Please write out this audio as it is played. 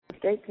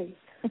deeply.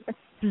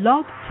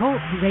 Blog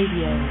Talk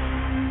Radio.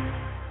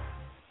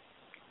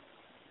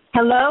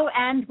 Hello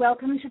and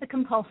welcome to the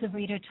Compulsive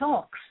Reader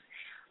Talks.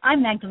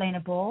 I'm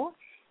Magdalena Ball,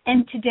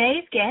 and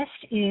today's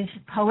guest is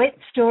poet,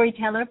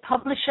 storyteller,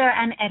 publisher,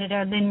 and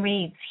editor Lynn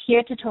Reeves,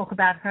 here to talk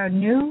about her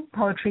new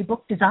poetry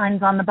book,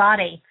 Designs on the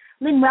Body.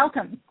 Lynn,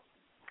 welcome.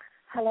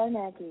 Hello,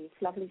 Maggie.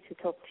 It's lovely to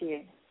talk to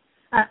you.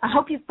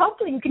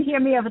 Hopefully you can hear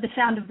me over the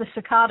sound of the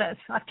cicadas.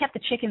 I've kept the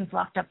chickens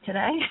locked up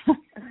today.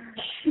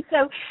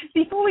 So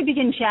before we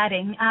begin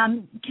chatting,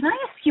 can I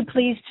ask you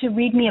please to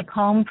read me a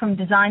poem from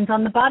Designs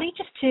on the Body,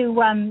 just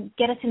to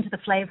get us into the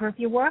flavor of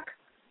your work?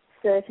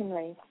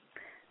 Certainly.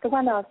 The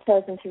one I've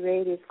chosen to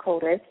read is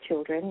called Earth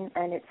Children,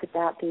 and it's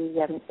about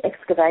the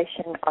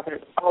excavation of an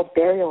old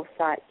burial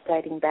site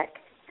dating back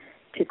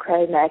to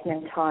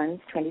Cro-Magnon times,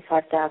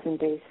 25,000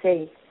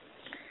 BC.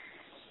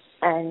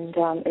 And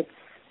it's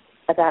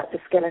about the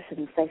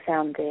skeletons they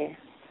found there.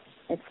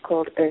 It's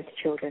called Earth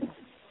Children.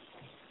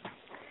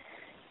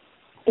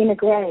 In a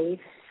grave,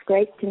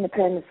 scraped in the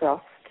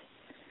permafrost,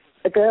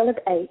 a girl of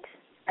 8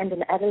 and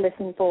an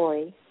adolescent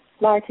boy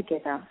lie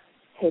together,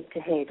 head to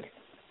head.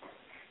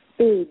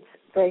 Beads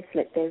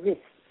bracelet their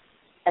wrists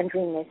and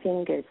ring their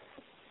fingers.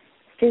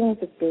 Strings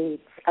of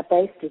beads are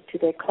basted to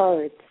their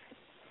clothes.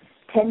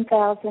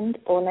 10,000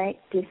 ornate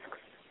discs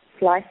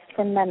sliced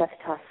from mammoth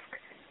tusk,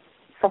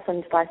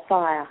 softened by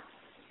fire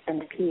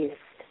and pierced.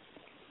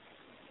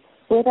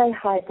 Were they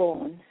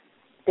high-born,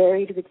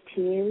 buried with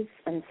tears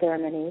and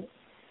ceremony,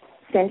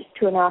 sent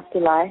to an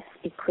afterlife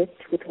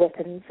equipped with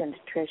weapons and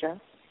treasure,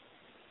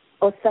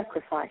 or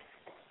sacrificed,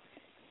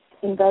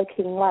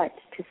 invoking light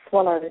to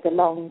swallow the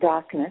long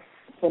darkness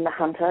when the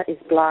hunter is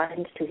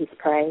blind to his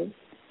prey,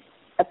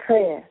 a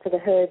prayer for the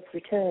herd's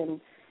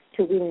return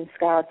to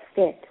wind-scarred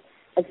steppe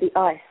as the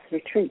ice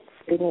retreats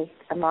beneath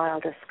a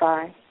milder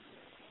sky,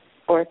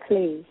 or a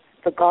plea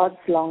for God's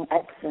long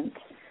absent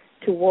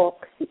to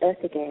walk the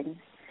earth again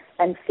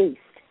and feast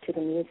to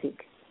the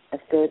music of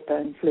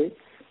bird-bone flutes.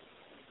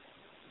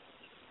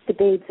 The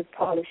beads of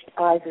polished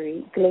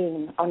ivory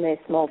gleam on their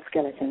small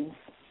skeletons.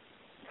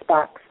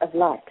 Sparks of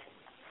light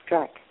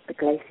strike the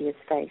glacier's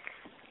face.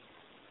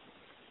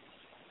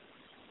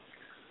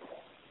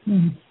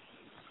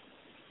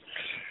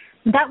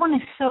 That one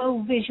is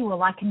so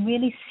visual. I can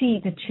really see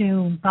the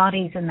two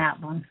bodies in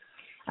that one.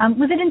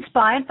 Was it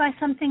inspired by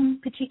something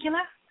particular?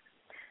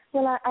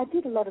 Well, I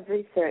did a lot of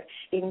research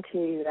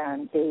into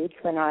beads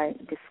when I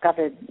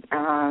discovered,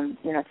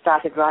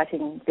 started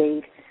writing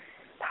bead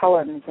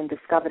poems and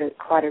discovered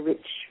quite a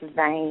rich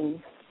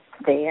vein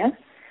there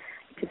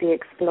to be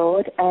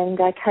explored. And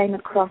I came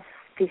across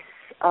this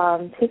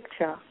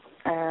picture.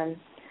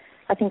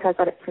 I think I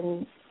got it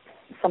from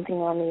something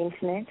on the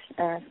internet,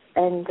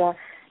 and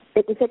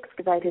it was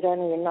excavated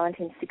only in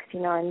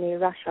 1969 near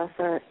Russia,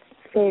 so it's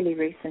a fairly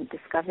recent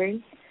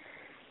discovery,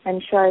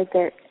 and showed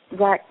that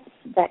right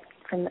back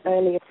from the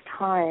earliest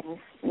times,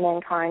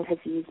 mankind has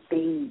used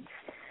beads,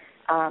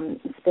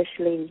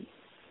 especially,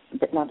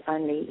 but not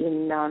only,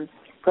 in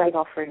grave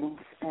offerings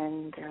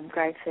and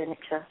grave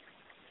furniture,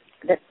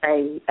 that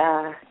they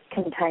are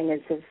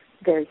containers of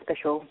very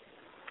special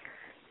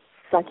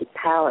psychic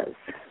powers.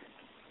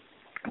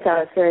 So I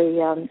was very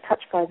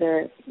touched by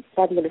the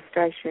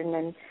illustration,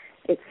 and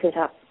it set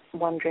up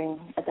wondering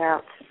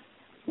about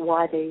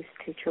why these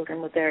two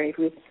children were buried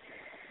with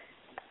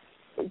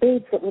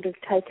beads that would have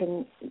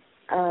taken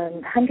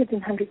hundreds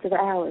and hundreds of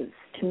hours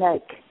to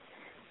make,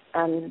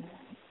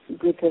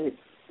 with the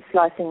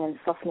slicing and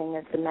softening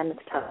of the mammoth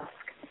tusk.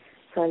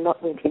 So a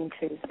lot went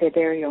into their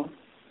burial.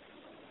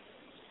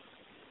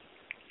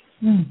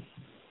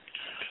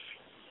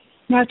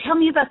 Now tell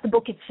me about the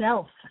book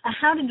itself.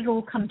 How did it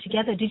all come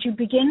together? Did you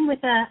begin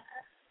with a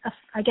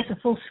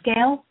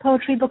full-scale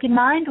poetry book in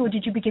mind, or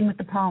did you begin with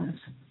the poems?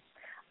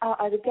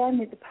 I began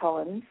with the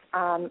poems,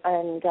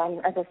 and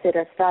as I said,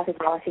 I started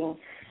writing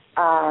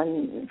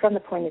from the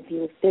point of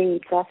view of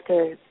beads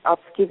after I was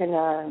given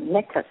a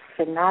necklace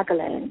from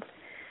Nagaland,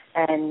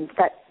 and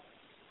that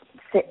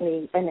set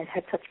me, and it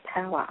had such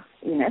power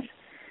in it,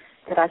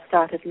 that I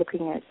started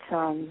looking at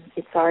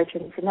its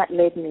origins, and that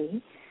led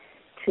me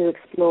to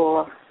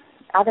explore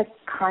other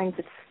kinds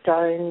of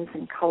stones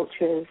and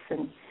cultures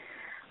and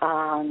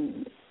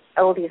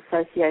all the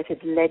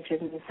associated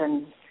legends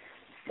and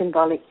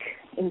symbolic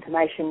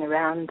information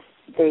around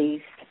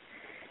these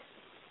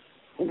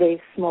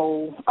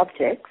small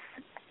objects.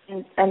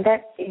 And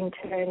that in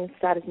turn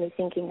started me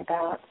thinking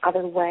about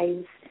other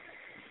ways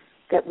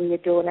that we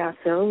adorn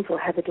ourselves or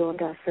have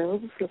adorned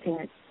ourselves, looking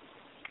at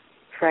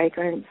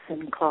fragrance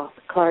and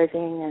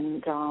clothing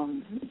and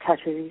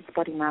tattoos,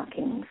 body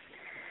markings.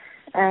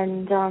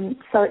 And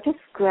so it just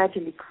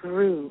gradually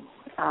grew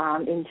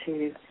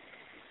into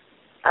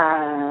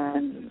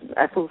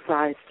a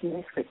full-sized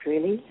manuscript,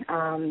 really,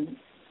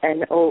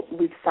 and all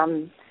with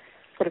some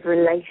sort of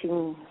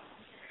relating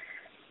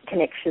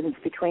connections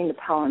between the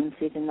poems,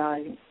 even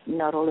though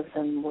not all of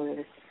them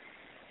were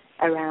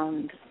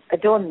around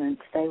adornment.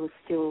 They were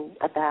still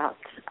about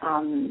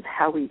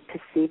how we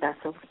perceive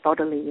ourselves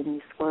bodily in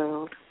this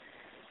world.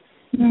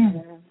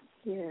 Mm.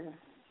 Yeah.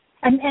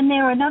 And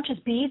there are not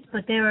just beads,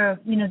 but there are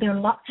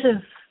lots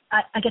of,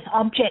 I guess,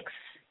 objects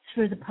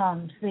through the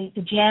poems. The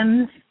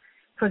gems,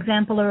 for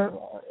example, are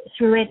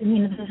through it.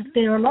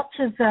 There are lots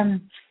of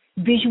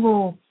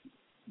visual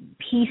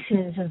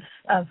pieces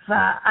of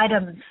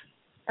items,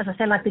 as I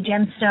say, like the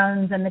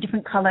gemstones and the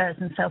different colors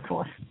and so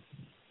forth.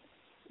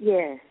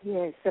 Yes,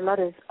 a lot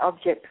of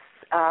objects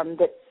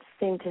that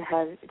seem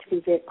to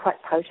be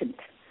quite potent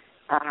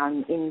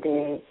in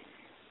their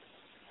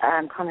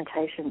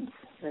connotations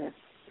that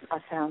I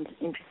found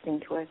interesting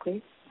to work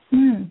with.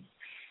 And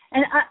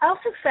I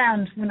also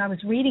found when I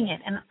was reading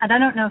it, and I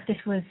don't know if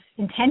this was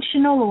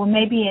intentional or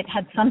maybe it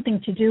had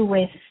something to do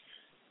with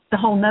the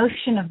whole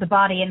notion of the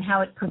body and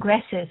how it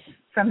progresses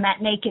from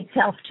that naked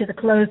self to the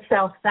clothed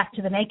self back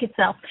to the naked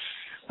self.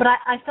 But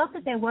I felt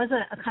that there was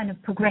a kind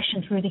of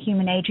progression through the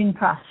human aging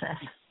process.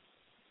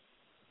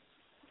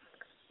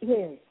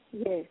 Yes.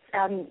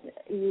 In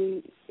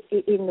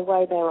the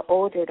way they were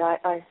ordered,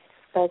 I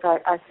suppose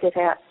I set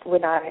out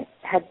when I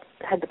had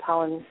the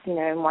poems,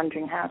 and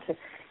wondering how to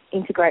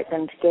integrate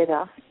them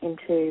together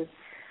into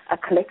a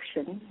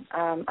collection.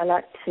 I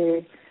like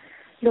to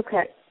look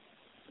at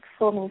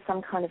forming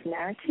some kind of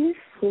narrative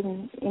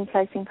in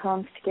placing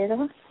poems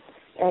together,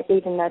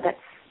 even though that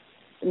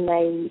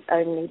may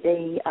only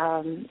be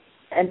an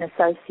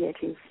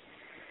associative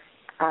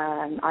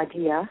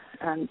idea,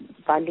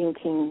 by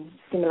linking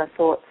similar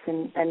thoughts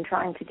and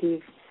trying to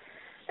give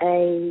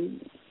a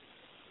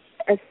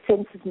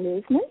sense of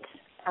movement.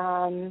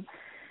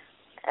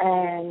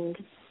 And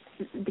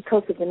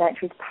because of the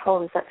nature of the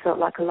poems, that felt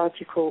like a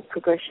logical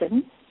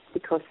progression,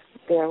 because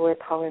there were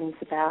poems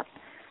about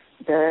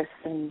birth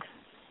and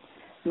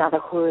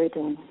motherhood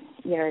and,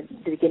 the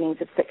beginnings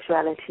of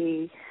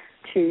sexuality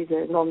to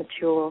the more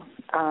mature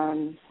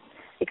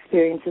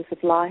experiences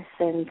of life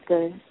and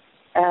the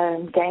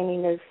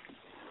gaining of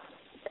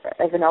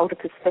an older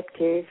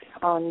perspective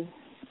on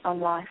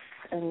life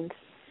and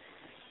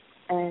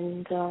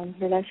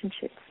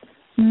relationships.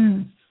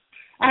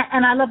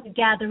 And I love to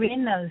gather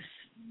in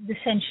the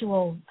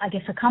sensual, I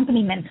guess,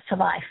 accompaniments to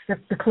life,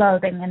 the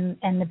clothing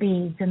and the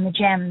beads and the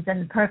gems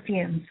and the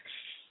perfumes,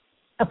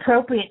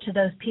 appropriate to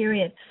those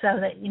periods, so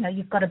that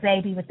you've got a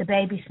baby with the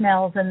baby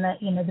smells and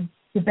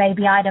the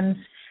baby items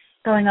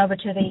going over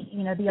to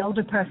the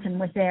older person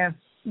with there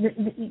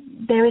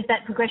is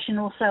that progression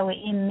also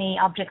in the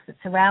objects that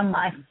surround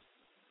life.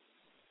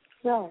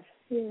 Right.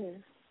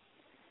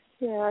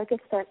 Yeah. I guess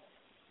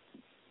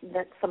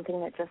that's something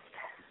that just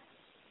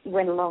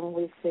went along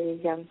with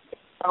the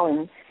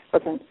poem.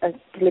 Wasn't a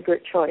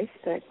deliberate choice,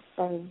 but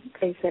I'm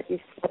pleased that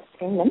you've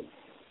seen them.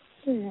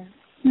 Yeah.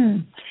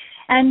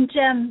 And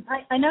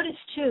I noticed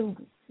too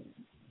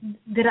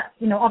that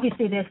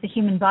obviously there's the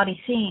human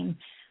body scene,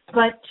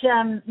 but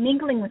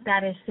mingling with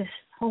that is this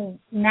whole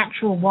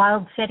natural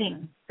wild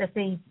setting that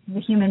the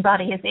human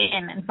body is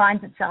in and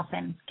finds itself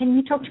in. Can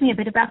you talk to me a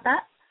bit about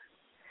that?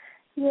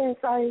 Yes,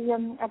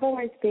 I've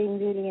always been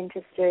really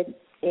interested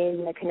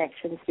in the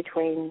connections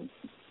between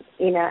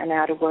inner and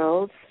outer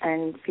worlds,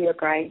 and feel a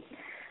great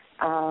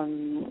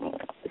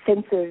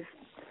sense of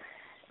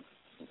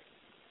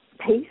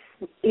peace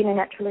in a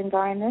natural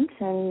environment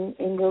and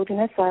in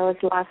wilderness. I always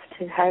love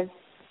to have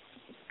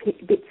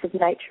bits of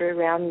nature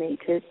around me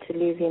to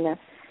live in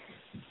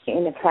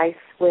a place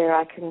where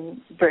I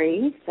can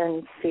breathe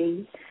and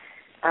see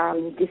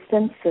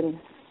distance and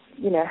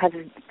have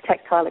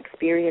tactile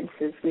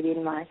experiences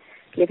within my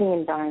living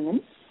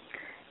environment.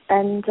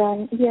 And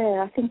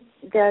I think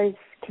those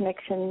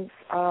connections,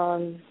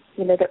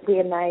 that we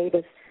are made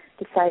of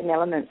the same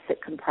elements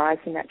that comprise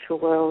the natural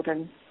world,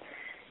 and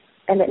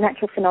that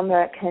natural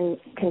phenomena can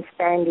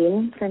stand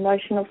in for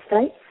emotional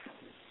states.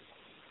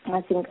 And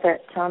I think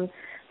that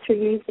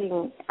through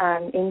using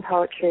in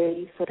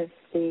poetry sort of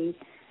the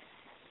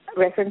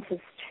references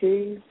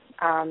to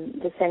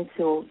the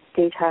sensual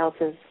details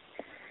of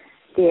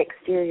the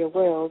exterior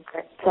world,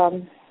 that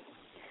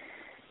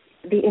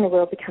the inner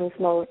world becomes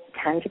more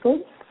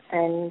tangible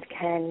and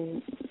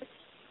can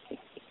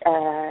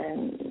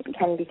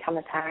become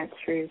apparent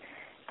through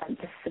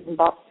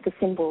the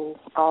symbol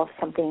of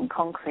something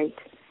concrete.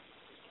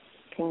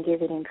 Can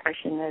give an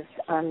impression of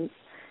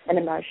an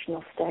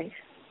emotional state.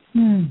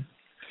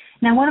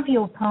 Now, one of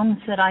your poems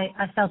that I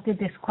felt did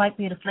this quite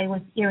beautifully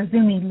was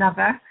Irezumi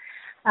Lover.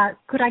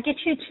 Could I get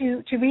you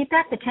to read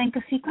that, the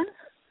tanka sequence?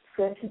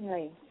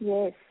 Certainly,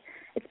 yes.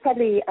 It's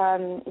probably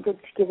good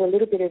to give a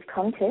little bit of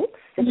context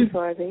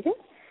before I read it.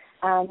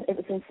 It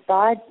was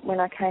inspired when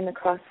I came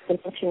across the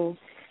mention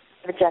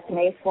of a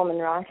Japanese woman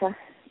writer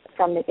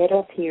from the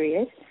Edo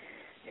period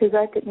who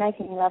wrote that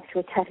making love to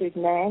a tattooed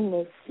man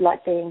was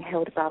like being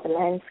held above a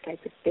landscape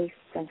of beasts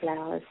and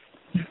flowers.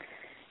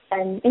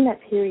 And in that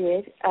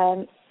period,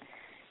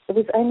 it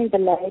was only the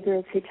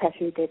labourers who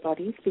tattooed their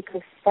bodies,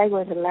 because they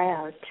weren't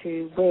allowed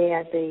to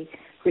wear the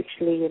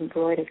richly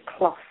embroidered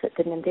cloth that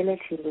the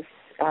nobility was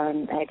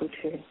able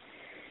to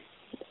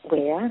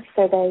wear.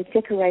 So they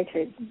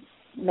decorated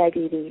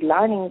maybe the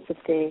linings of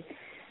their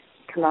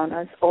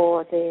kimonos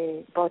or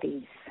their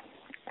bodies.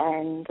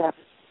 And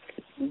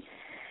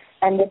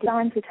And the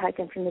designs were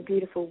taken from the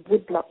beautiful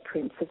woodblock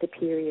prints of the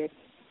period.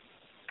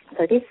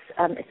 So this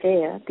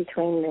affair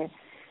between the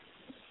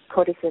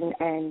courtesan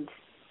and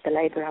the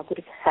labourer would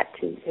have had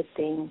to have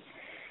been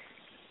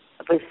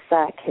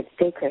kept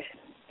secret.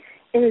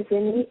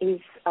 Irezumi is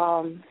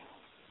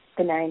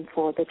the name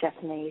for the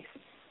Japanese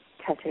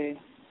tattoo.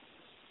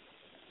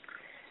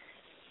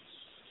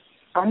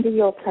 Under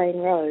your plain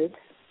robe,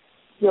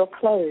 you're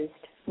clothed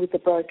with the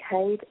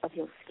brocade of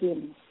your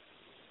skin,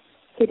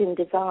 hidden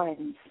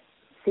designs,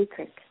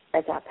 secret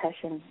as our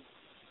passion.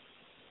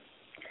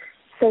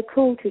 So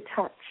cool to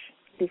touch,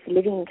 this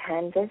living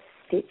canvas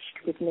stitched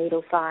with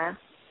needle fire.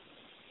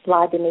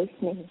 Lie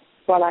beneath me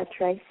while I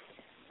trace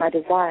my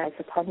desires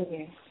upon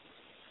you.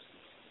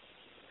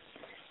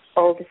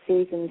 All the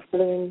seasons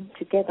bloom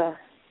together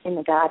in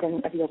the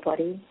garden of your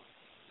body.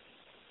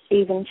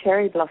 Even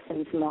cherry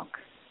blossoms mock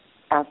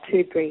our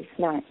 2 brief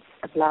nights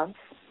of love.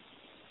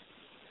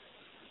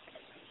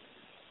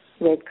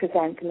 Red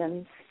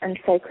chrysanthemums and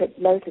sacred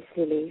lotus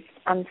lilies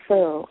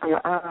unfurl on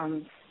your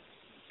arms.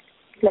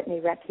 Let me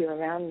wrap you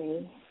around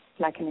me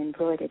like an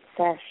embroidered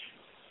sash.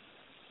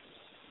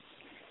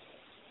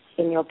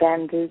 In your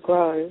bamboo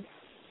grove,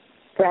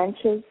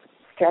 branches,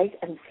 straight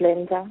and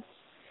slender,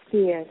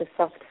 spear the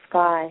soft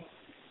sky.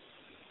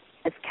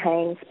 As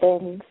canes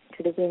bend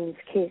to the wind's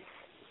kiss,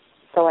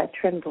 so I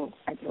tremble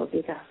at your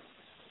vigour.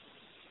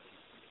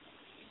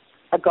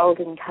 A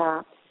golden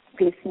carp,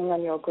 glistening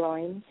on your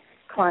groin,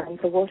 climbs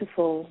a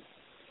waterfall.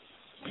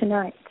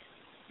 Tonight,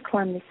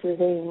 climb this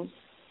ravine,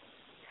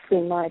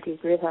 swim my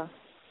deep river.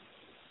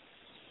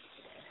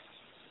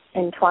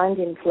 Entwined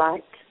in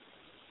flight,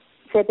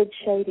 feathered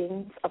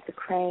shadings of the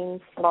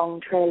crane's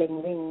long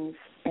trailing wings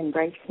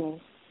embrace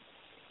me.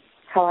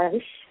 How I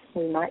wish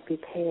we might be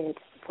paired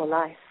for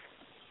life.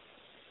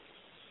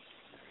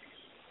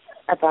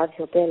 Above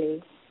your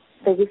belly,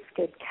 the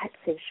whiskered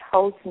catfish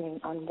holds me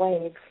on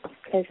waves of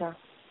pleasure.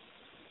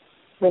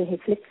 When he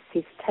flicks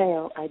his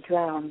tail, I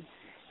drown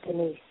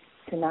beneath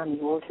tsunami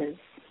waters.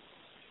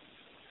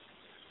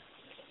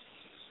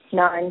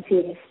 9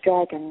 fierce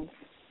dragons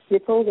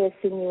ripple their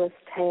sinuous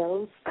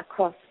tails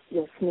across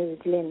your smooth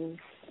limbs.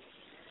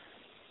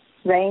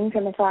 Rain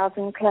from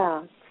 1,000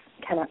 clouds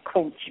cannot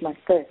quench my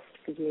thirst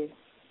for you.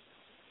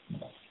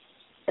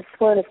 A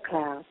swirl of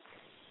clouds,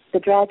 the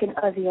dragon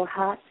over your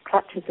heart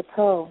clutches a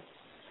pearl.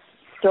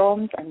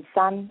 Storms and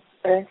sun,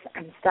 earth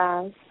and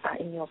stars are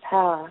in your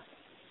power,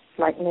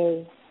 like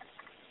me.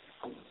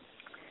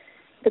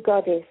 The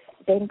goddess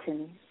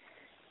Benton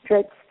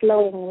drapes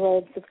flowing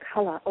robes of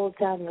colour all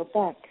down your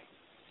back.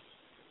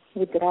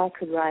 Would that I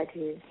could ride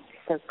you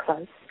so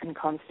close and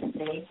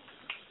constantly.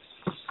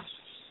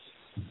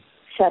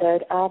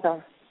 Shadowed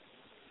arbor,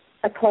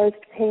 a closed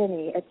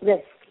peony at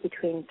rest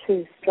between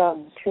 2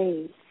 strong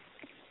trees.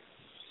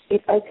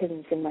 It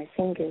opens in my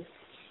fingers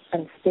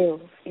and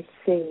spills its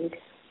seed.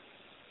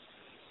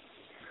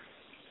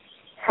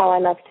 How I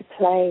love to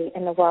play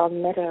in the wild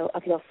meadow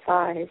of your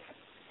thighs.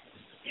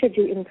 Should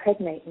you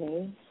impregnate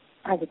me,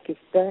 I would give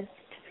birth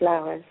to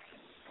flowers.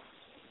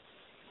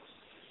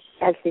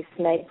 As this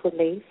maple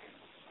leaf,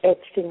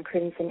 etched in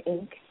crimson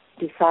ink,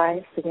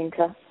 defies the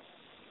winter,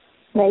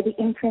 may the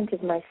imprint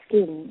of my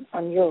skin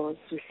on yours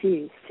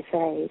refuse to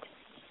fade.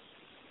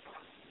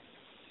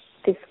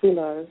 This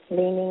willow,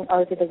 leaning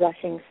over the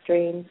rushing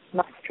stream,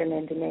 must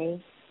remember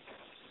me.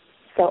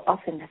 So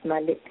often have my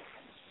lips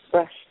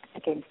brushed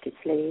against its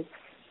leaves.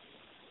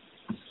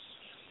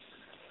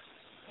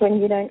 When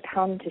you don't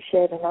come to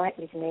share the night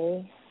with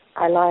me,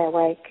 I lie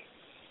awake,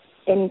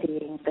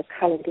 envying the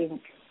coloured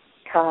ink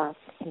carved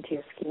into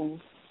your skin.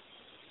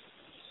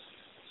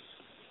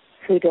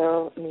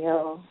 Fudo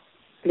Mio,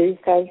 blue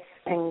face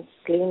and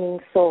gleaming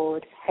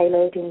sword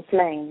haloed in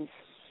flames,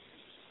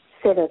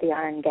 sever the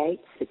iron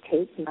gates that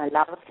keep my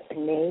love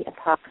and me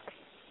apart.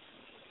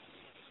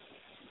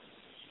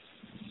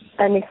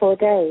 Only 4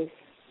 days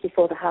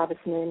before the harvest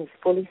moon is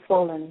fully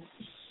fallen,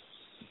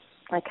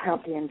 I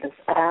count the endless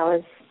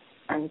hours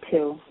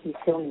until you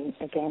fill me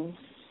again.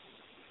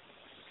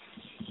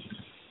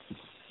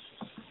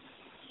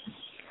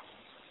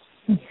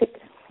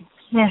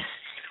 Yes.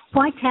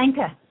 Why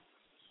Tanka?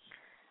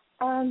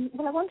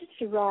 Well, I wanted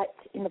to write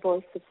in the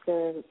voice of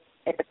the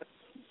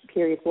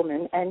period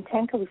woman, and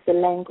Tanka was the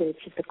language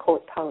of the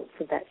court poets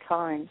of that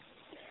time.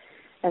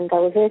 And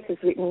there were verses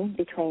written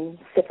between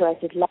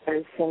separated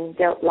lovers and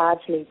dealt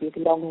largely with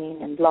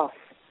longing and loss.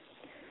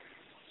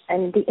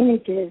 And the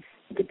images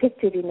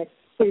depicted in the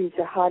prose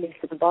are highly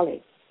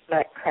symbolic,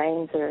 like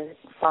cranes are a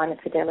sign of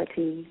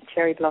fidelity,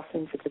 cherry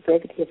blossoms are the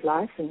brevity of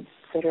life, and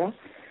etc.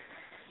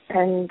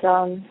 And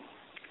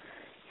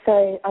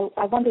so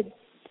I wanted,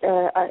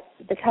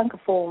 the Tanka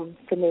form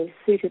for me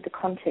suited the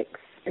context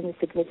and the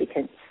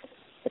significance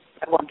that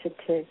I wanted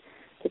to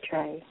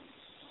portray.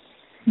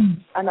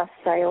 I must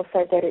say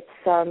also that it's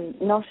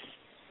not,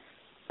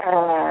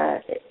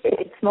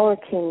 it's more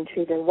akin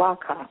to the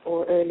waka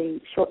or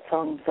early short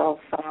songs of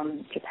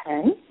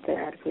Japan,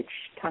 out of which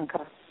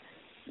tanka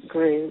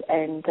grew,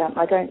 and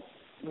I don't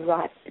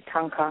write the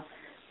tanka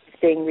as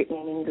being written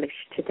in English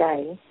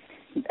today.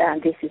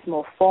 this is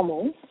more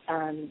formal,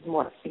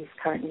 what is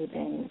currently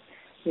being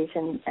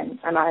written,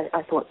 and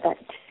I thought that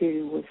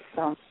too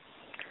was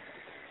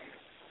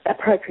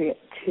appropriate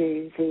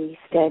to the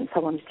stance I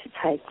wanted to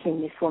take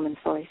in this woman's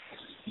voice.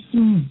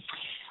 Mm.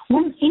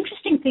 One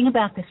interesting thing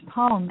about this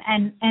poem,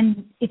 and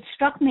it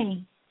struck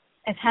me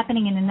as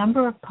happening in a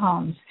number of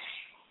poems,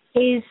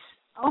 is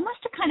almost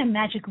a kind of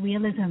magic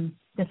realism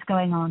that's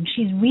going on.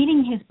 She's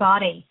reading his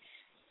body,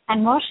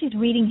 and while she's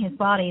reading his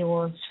body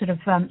or sort of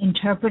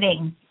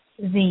interpreting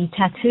the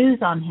tattoos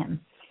on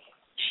him,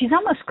 she's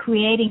almost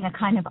creating a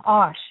kind of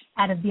art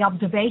out of the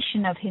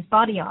observation of his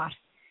body art.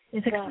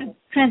 There's a kind of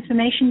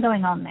transformation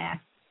going on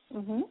there.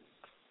 Mm-hmm.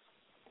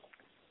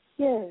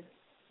 Yeah.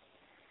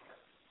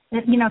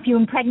 You know, if you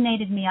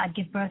impregnated me, I'd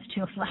give birth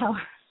to a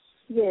flower.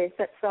 Yes,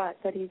 that's right.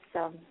 That is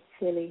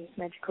fairly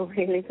magical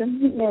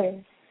realism. Yeah.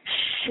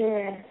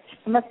 Yeah.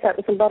 I must say it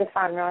was a lot of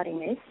fun writing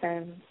this,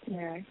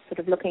 sort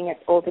of looking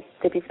at all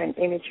the different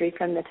imagery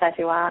from the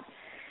tattoo art,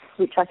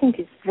 which I think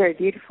is very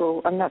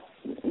beautiful. I'm not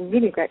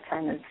really a great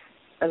fan of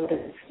a lot of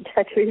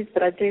tattoos,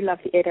 but I do love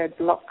the Edo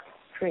block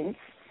prints,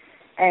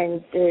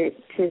 and to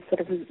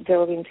sort of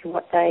delve into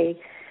what they,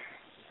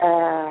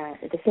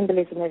 the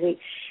symbolism of each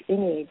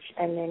image,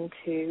 and then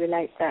to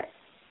relate that,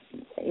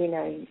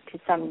 to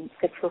some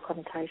sexual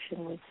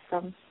connotation with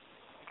some,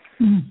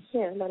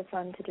 a lot of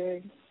fun to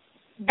do.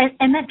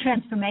 And that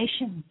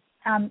transformation,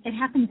 it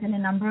happens in a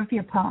number of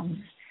your poems.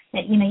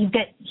 That, you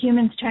get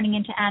humans turning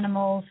into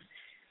animals,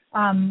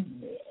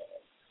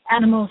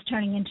 animals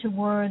turning into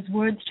words,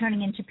 words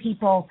turning into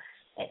people.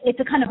 It's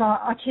a kind of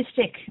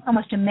artistic,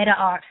 almost a meta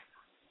art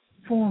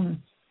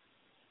form.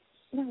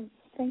 No,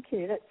 thank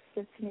you.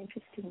 That's an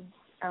interesting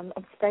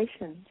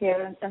observation.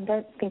 Yeah, I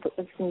don't think it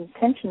was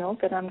intentional,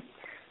 but I'm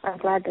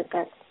glad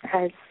that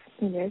has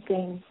been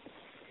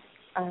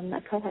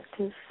a product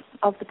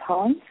of the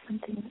poem.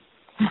 Something.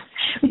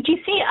 Do you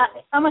see,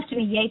 almost in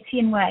a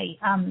Yeatsian way,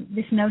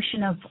 this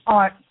notion of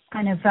art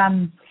kind of,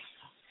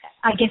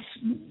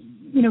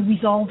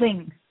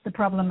 resolving the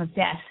problem of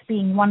death,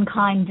 being one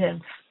kind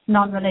of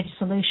non-religious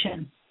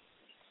solution?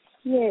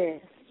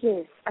 Yes.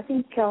 I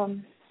think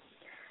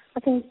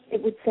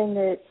it would seem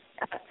that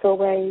it's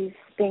always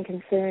been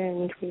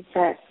concerned with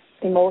that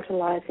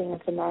immortalizing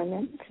of the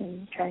moment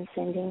and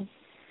transcending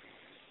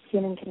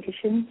human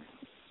condition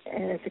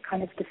as a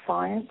kind of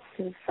defiance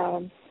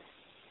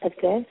of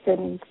death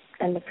and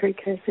the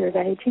precursor of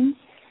aging.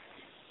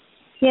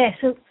 Yeah,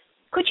 so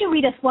could you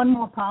read us one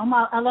more poem?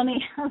 I'll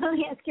only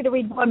ask you to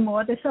read one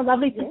more. There's a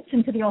lovely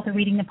listen to the author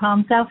reading the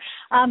poem. So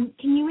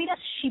can you read us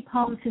She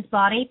Poems His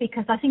Body?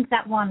 Because I think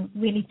that one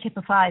really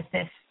typifies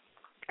this.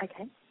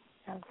 Okay,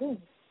 sounds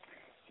good.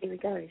 Here we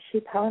go.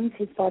 She Poems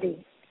His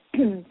Body.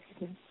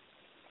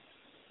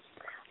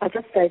 I'll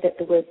just say that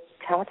the word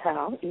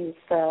tautau is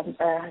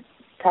a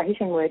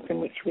Tahitian word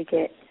from which we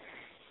get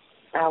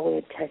our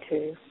word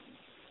tattoo.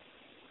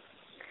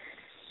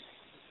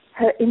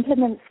 Her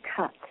implements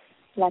cut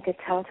like a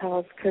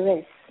tautau's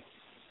caress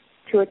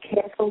to a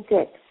careful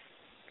depth,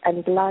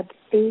 and blood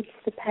beads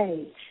the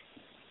page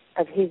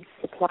of his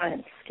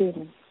suppliant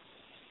skin.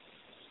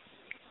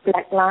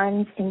 Black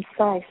lines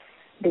incise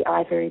the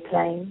ivory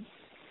plane,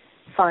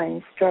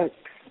 fine strokes,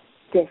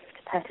 deft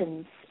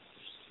patterns.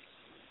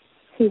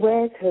 He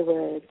wears her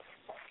words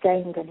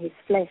stained on his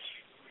flesh,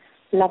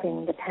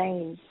 loving the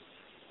pain.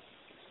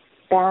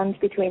 Bound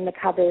between the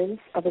covers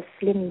of a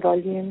slim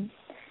volume,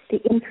 the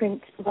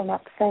imprint will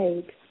not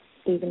fade,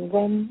 even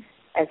when,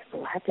 as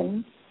will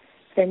happen,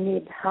 the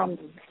nib hums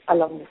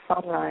along the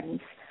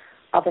songlines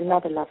of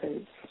another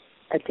lover's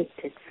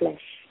addicted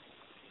flesh.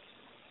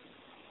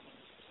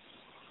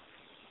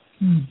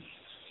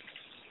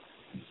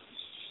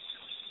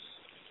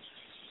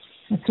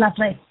 It's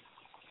lovely.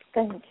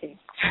 Thank you.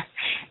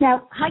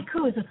 Now,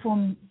 haiku is a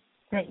form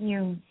that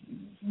you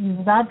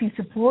love, you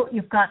support.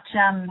 You've got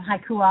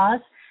Haiku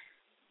Oz.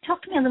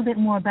 Talk to me a little bit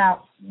more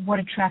about what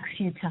attracts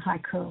you to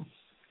haiku.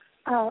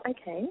 Oh,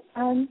 okay.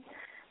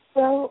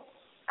 Well,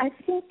 I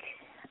think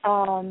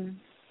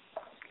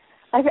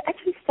I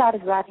actually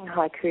started writing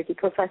haiku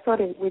because I thought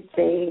it would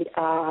be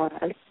a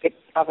little bit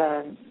of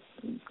a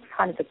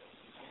kind of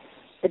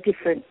a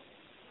different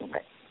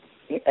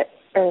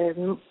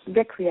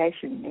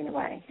recreation in a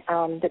way.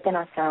 But then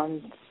I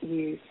found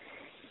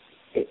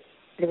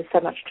there was so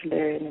much to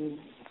learn and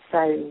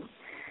so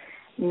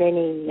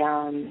many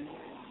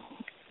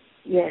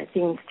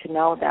things to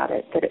know about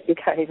it that it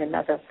became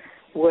another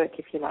work,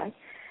 if you like.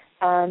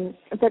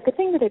 But the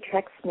thing that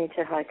attracts me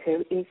to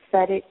haiku is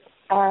that it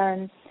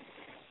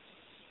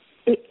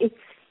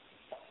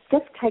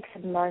just takes a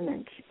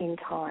moment in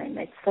time.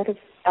 It's sort of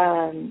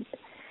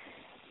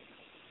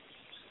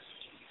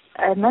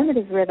a moment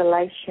of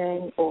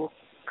revelation or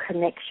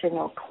connection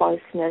or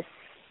closeness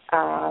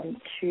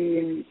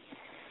to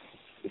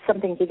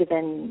something bigger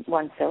than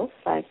oneself.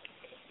 Like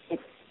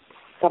it's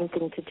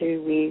something to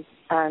do with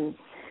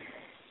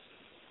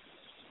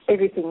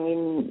everything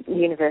in the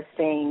universe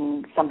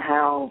being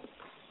somehow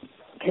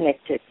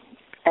connected.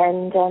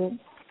 And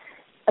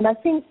I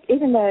think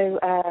even though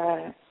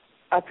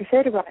I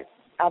prefer to write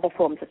other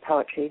forms of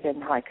poetry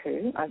than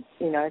haiku.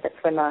 That's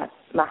where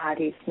my heart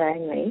is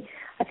mainly.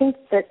 I think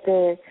that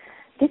the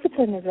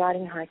discipline of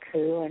writing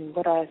haiku and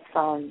what I've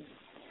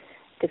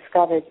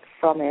discovered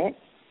from it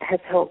has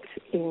helped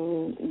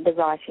in the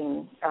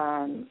writing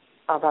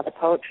of other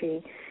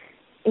poetry.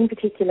 In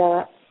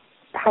particular,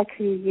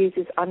 haiku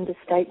uses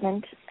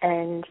understatement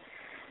and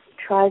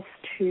tries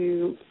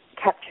to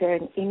capture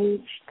an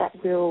image that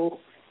will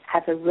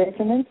have a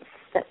resonance,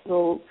 that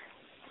will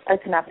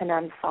open up and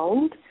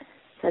unfold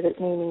so that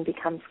meaning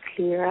becomes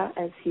clearer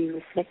as you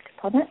reflect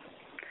upon it.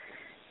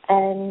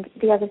 And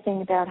the other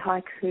thing about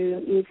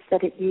haiku is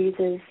that it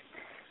uses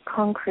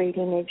concrete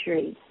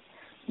imagery.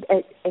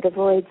 It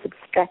avoids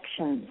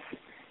abstractions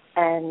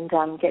and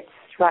gets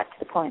right to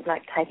the point,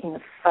 like taking a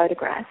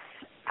photograph,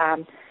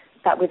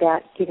 but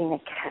without giving a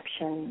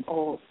caption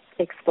or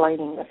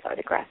explaining the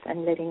photograph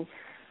and letting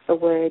the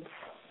words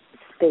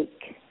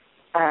speak.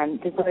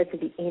 The words of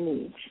the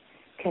image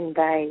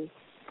convey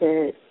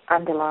the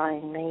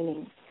underlying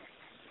meaning.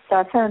 So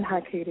I found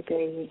haiku to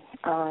be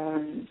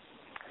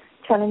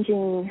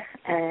challenging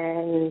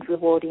and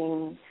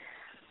rewarding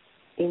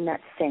in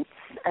that sense,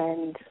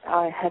 and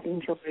I have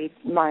enjoyed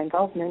my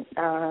involvement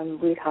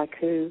with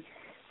haiku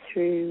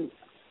through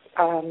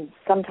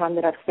some time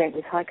that I've spent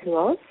with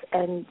Haiku Oz,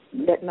 and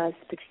that most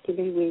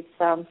particularly with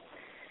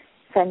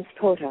Sam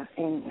Porter,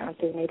 and I've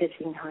been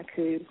editing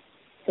haiku,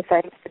 the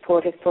famous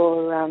supporter,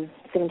 for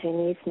 17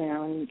 years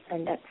now,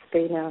 and that's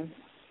been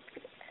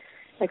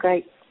a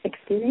great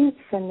experience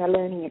and a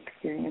learning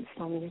experience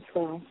for me as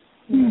well.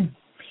 Mm.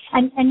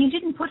 And you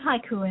didn't put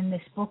haiku in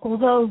this book,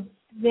 although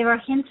there are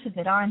hints of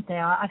it, aren't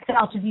there? I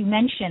felt, as you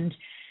mentioned,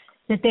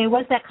 that there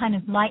was that kind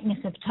of lightness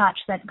of touch,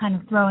 that kind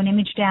of throw an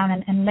image down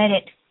and let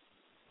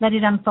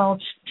it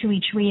unfold to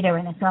each reader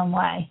in its own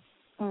way.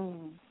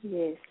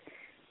 Yes.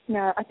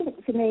 No, I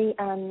think for me,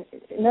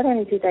 not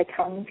only do they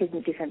come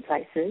from different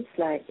places,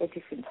 like a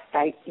different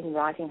state in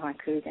writing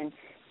haiku than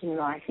in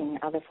writing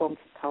other forms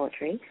of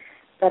poetry,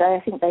 but I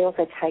think they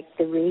also take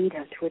the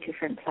reader to a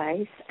different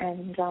place,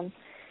 and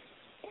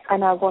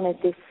I wanted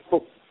this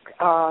book,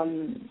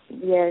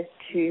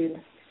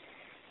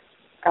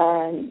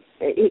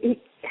 it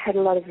had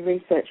a lot of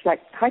research. Like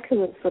haiku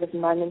was sort of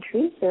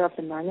momentary, they're of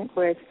the moment,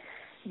 whereas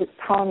the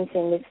poems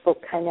in this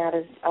book came out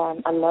of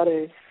a lot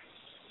of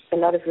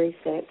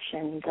research,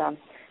 and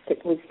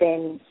it was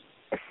then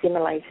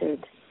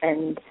assimilated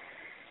and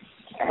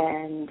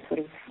sort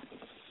of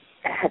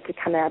had to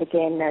come out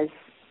again as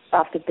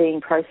after being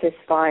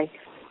processed by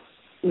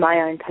my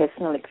own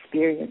personal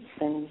experience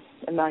and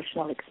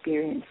emotional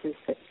experiences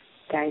that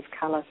gave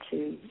colour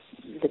to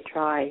the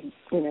dry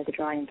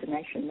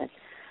information that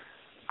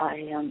I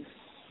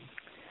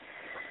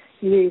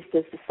used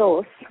as the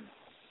source.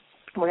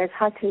 Whereas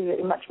haiku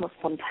is much more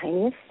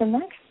spontaneous than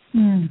that.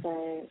 Mm.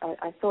 So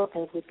I thought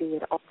they would be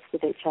at odds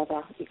with each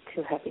other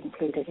to have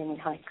included any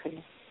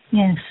haiku.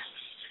 Yes.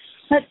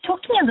 But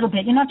talk to me a little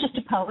bit. You're not just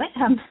a poet,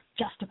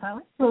 just a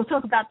poet. We'll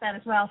talk about that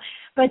as well.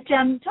 But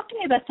talk to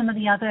me about some of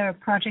the other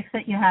projects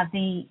that you have,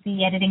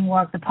 the editing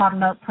work, the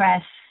Potterlope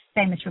Press,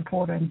 Famous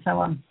Reporter, and so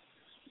on.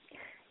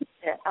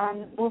 Yeah,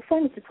 well,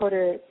 Famous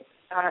Reporter,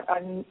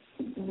 I'm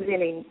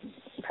really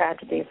proud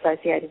to be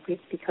associated with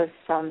because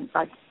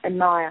I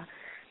admire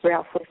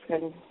Ralph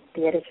Westman,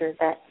 the editor of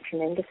that,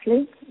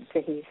 tremendously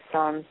for his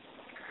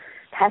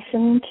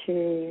passion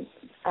to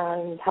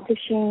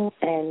publishing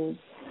and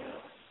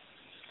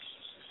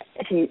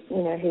his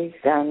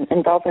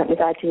involvement with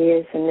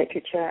ideas and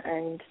literature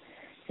and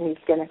his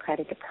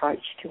democratic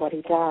approach to what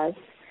he does.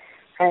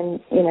 And,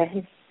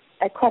 he's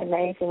quite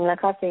amazing.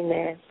 Like, I've been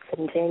there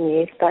 17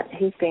 years, but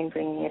he's been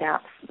bringing it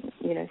out,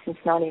 since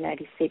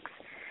 1986.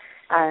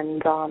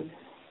 And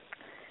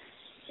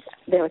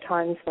there were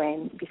times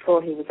when,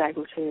 before he was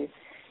able to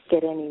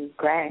get any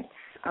grants,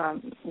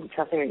 which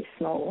are very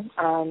small,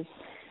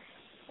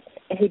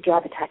 he'd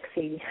drive a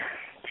taxi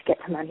to get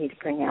the money to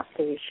bring out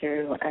the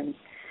issue and,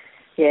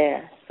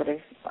 sort of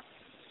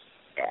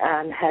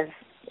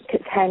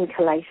hand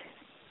collate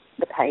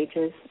the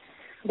pages.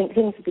 I think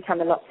things have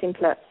become a lot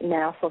simpler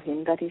now for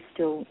him, but he's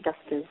still just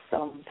as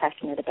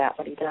passionate about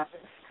what he does.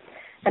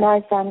 And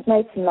I've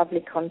made some lovely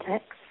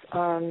contacts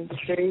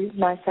through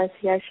my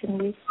association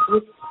with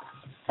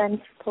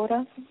Famous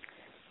Reporter,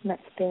 and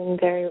that's been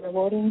very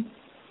rewarding.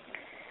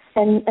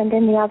 And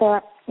then the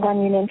other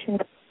one you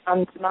mentioned,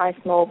 my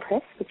small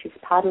press, which is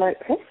Potterlope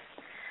Press.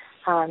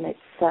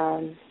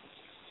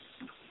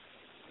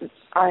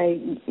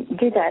 I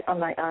do that on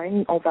my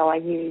own, although I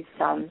use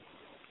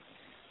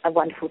a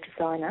wonderful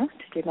designer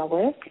to do my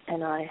work,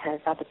 and I have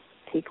other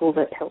people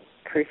that help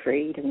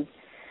proofread and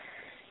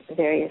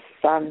various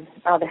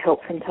other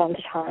help from time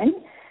to time.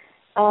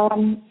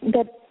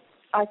 But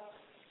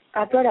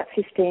I brought up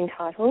 15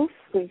 titles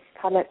with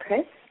Potterlope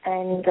Press,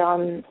 and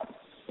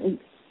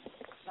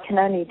can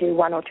only do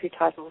 1 or 2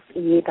 titles a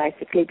year,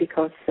 basically,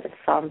 because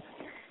of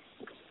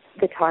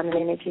the time and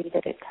energy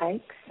that it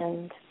takes.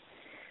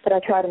 But I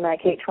try to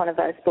make each one of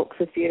those books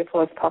as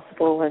beautiful as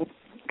possible, and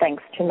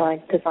thanks to my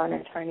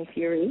designer, Tony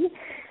Fury,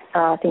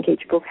 I think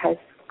each book has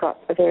got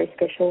a very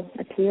special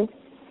appeal.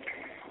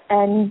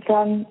 And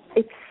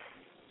it's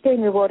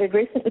been rewarded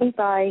recently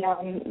by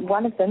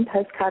one of them,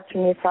 Postcards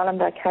from the Asylum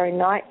by Karen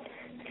Knight.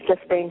 It's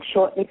just been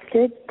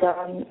shortlisted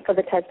for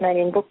the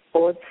Tasmanian Book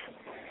Awards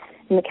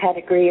in the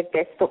category of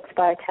Best Books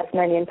by a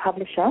Tasmanian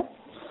Publisher.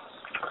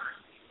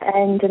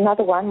 And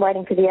another one,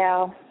 Waiting for the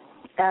Hour,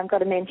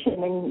 got a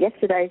mention in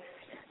yesterday's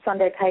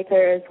Sunday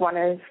paper as one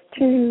of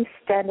 2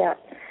 standout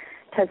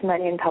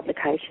Tasmanian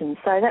publications.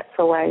 So that's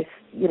always,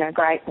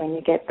 great when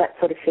you get that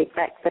sort of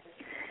feedback that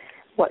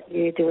what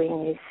you're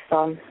doing is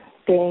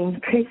being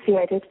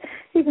appreciated,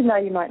 even though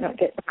you might not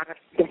get the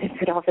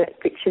benefit of it,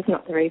 which is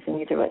not the reason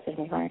you do it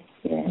anyway.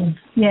 Yeah.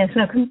 Yeah,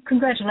 so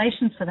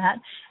congratulations for that.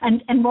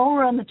 And while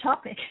we're on the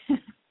topic,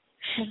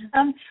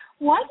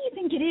 why do you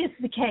think it is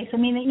the case? I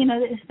mean,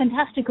 it's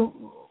fantastic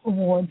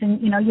awards,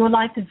 and, your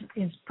life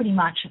is pretty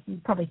much,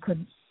 you probably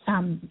could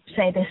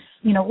say this,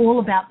 all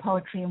about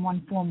poetry in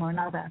one form or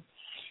another.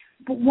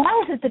 But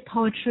why is it that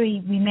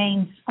poetry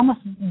remains almost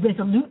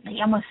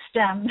resolutely, almost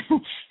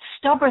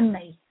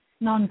stubbornly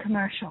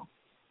non-commercial?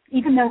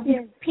 Even though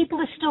people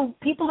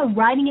are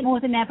writing it more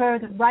than ever,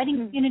 the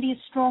writing community is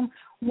strong.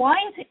 Why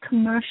is it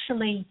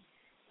commercially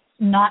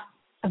not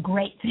a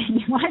great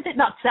thing? Why is it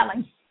not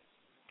selling?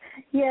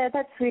 Yeah,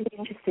 that's really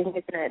interesting,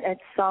 isn't it?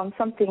 It's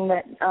something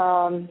that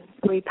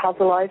we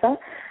puzzle over.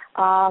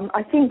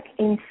 I think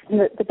in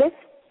the best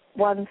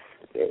ones,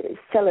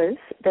 sellers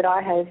that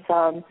I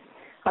have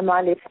on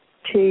my list,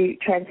 2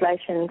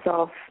 translations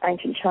of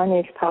ancient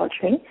Chinese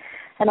poetry.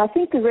 And I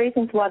think the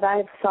reasons why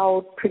they've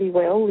sold pretty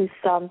well is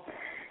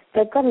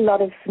they've got a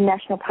lot of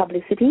national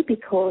publicity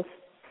because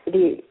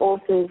the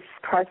author's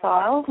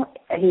profile,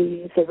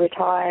 he's a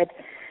retired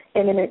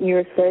eminent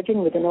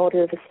neurosurgeon with an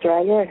Order of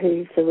Australia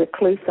who's a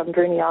recluse on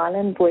Bruny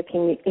Island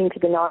working into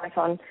the night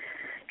on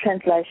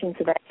translations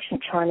of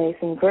ancient Chinese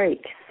and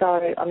Greek.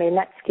 So, I mean,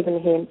 that's given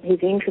him,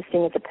 he's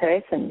interesting as a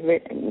person,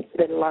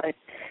 let alone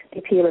the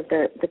appeal of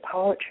the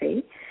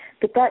poetry.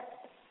 But that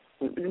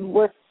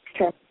work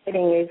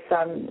translating is,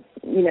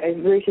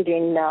 rooted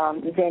in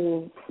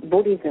Zen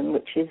Buddhism,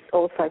 which is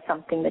also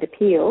something that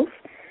appeals.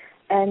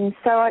 And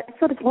so I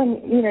sort of, when,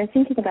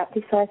 thinking about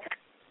this,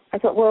 I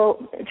thought,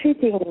 well, 2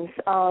 things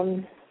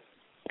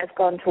have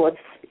gone towards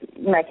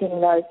making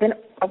those,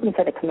 I wouldn't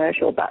say they're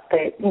commercial, but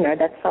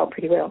that's sold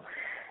pretty well.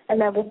 And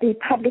that would be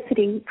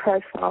publicity,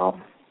 profile,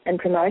 and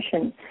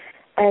promotion.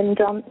 And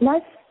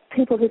most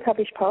people who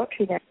publish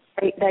poetry now,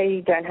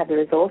 they don't have the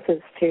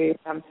resources to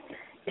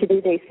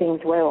do these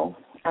things well.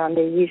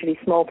 They're usually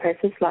small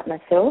presses like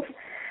myself.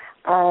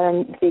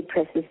 Big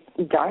presses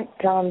don't,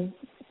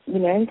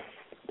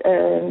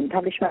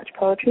 publish much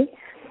poetry.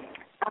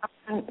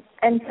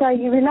 And so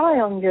you rely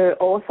on your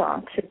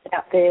author to get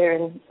out there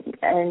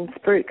and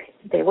spruik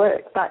their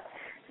work, but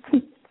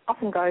it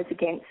often goes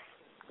against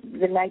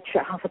the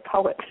nature of a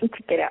poet to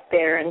get out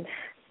there and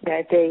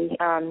be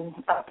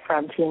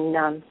upfront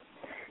in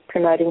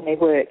promoting their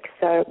work.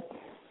 So,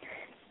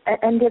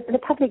 and the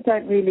public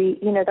don't really,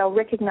 they'll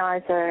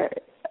recognise a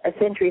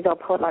centuries-old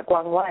poet like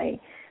Wang Wei,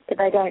 but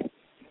they don't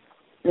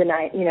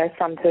relate,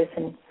 some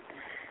person,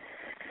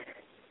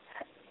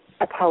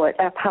 a poet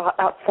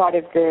outside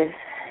of the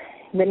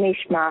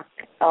niche mark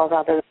of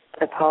other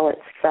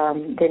poets.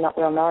 They're not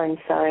well known,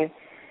 so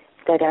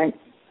they don't,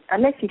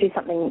 unless you do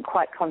something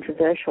quite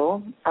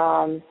controversial,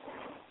 to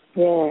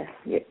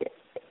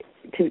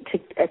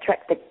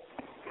attract the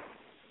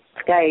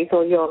gaze,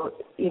 or you're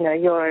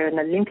an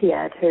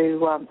Olympiad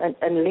an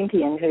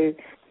Olympian who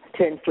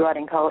turns to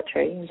writing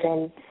poetry,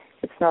 then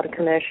it's not a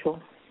commercial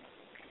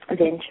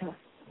venture.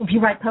 If you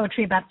write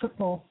poetry about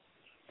football.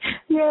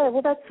 Yeah,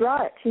 well, that's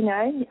right.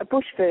 A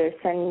bush verse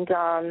and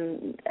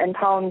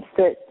poems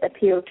that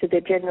appeal to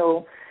the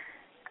general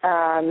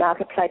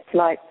marketplace,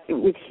 like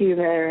with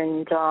humour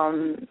and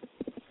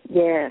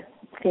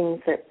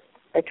things that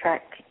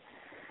attract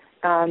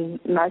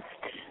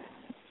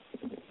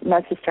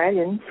most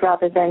Australians,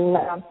 rather than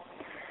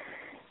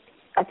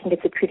I think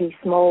it's a pretty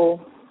small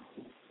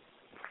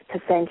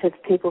 % of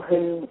people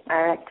who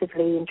are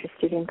actively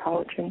interested in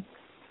poetry.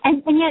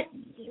 And yet,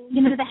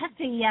 they have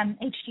the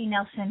H.G.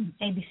 Nelson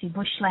ABC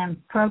Bush Slam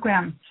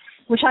program,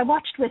 which I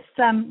watched with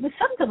some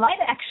delight,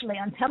 actually,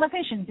 on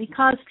television,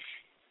 because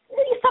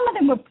some of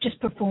them were just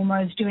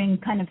performers doing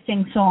kind of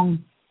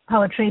sing-song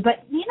poetry,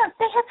 but,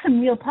 they had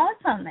some real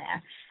poets on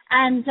there.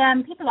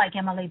 And people like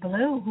Emily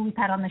Ballou, who we've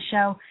had on the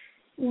show,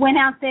 went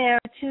out there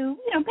to,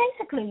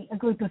 basically a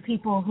group of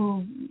people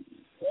who,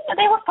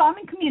 they were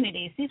farming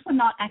communities. These were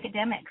not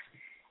academics.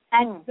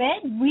 And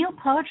read real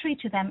poetry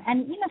to them,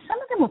 and some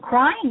of them were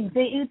crying.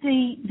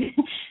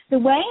 The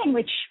way in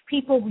which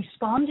people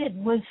responded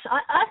was,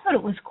 I thought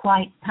it was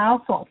quite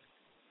powerful.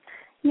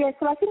 Yes,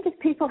 well, I think if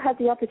people have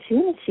the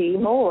opportunity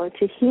more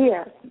to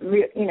hear,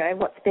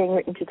 what's being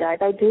written today,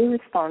 they do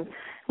respond.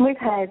 And we've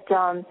had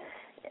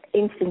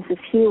instances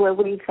here where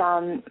we've,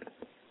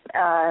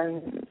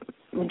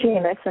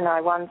 GMS and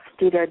I once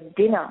did a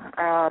dinner,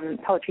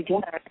 poetry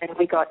dinner, and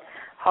we got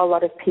a whole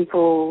lot of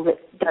people that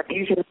don't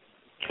usually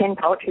attend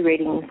poetry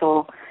readings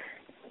or,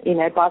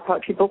 buy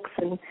poetry books,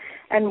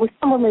 and with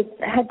someone that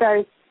had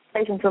those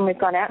occasions when we've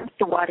gone out into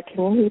the wider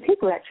community,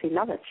 people actually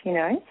love it, you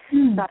know.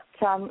 But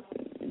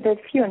there's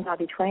few and far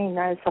between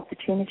those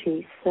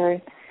opportunities. So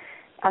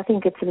I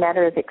think it's a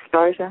matter of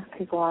exposure.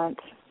 People aren't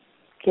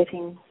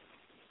getting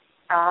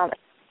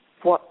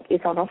what is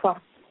on offer.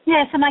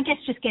 Yes, and I guess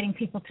just getting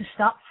people to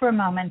stop for a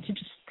moment, to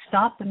just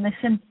stop and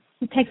listen.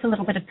 It takes a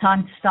little bit of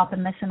time to stop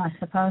and listen, I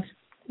suppose.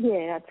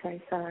 Yeah, I'd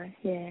say so,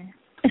 yeah.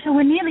 So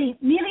we're nearly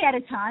out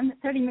of time.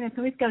 30 minutes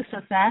always goes so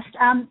fast.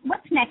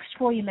 What's next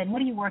for you, Lynn?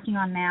 What are you working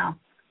on now?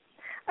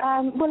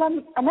 Well,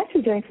 I'm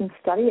actually doing some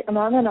study at the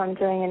moment. I'm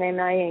doing an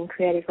MA in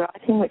creative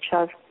writing, which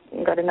I've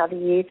got another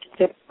year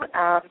to do.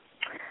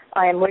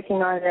 I am working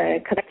on a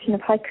collection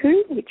of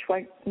haiku,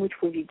 which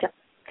will be just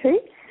haiku.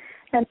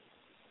 And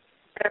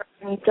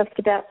I'm just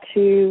about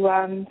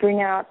to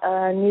bring out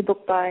a new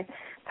book by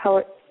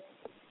poet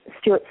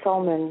Stuart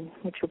Solman,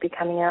 which will be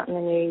coming out in the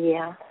new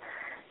year.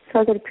 So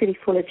I've got a pretty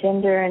full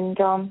agenda and,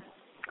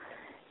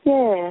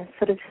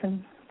 sort of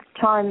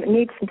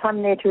need some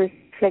time there to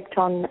reflect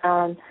on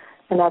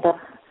another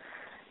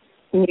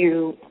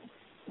new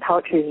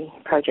poetry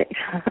project.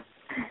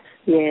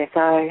 Yeah,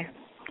 so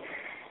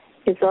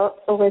there's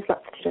always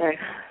lots to do.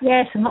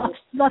 Yes, and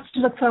lots to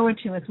look forward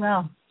to as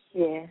well.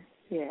 Yeah,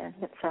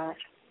 that's right.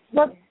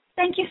 Well,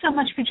 thank you so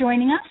much for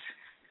joining us.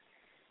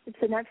 It's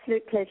an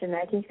absolute pleasure,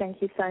 Maggie.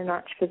 Thank you so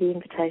much for the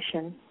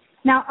invitation.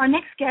 Now, our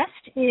next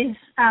guest is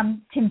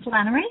Tim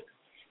Flannery,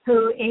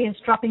 who is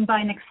dropping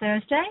by next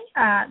Thursday.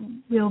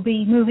 We'll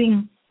be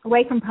moving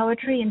away from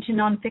poetry into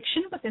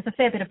nonfiction, but there's a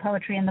fair bit of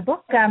poetry in the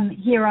book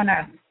here on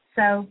Earth.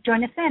 So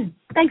join us then.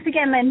 Thanks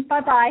again, Lynn.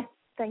 Bye-bye.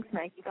 Thanks,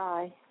 Maggie.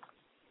 Bye.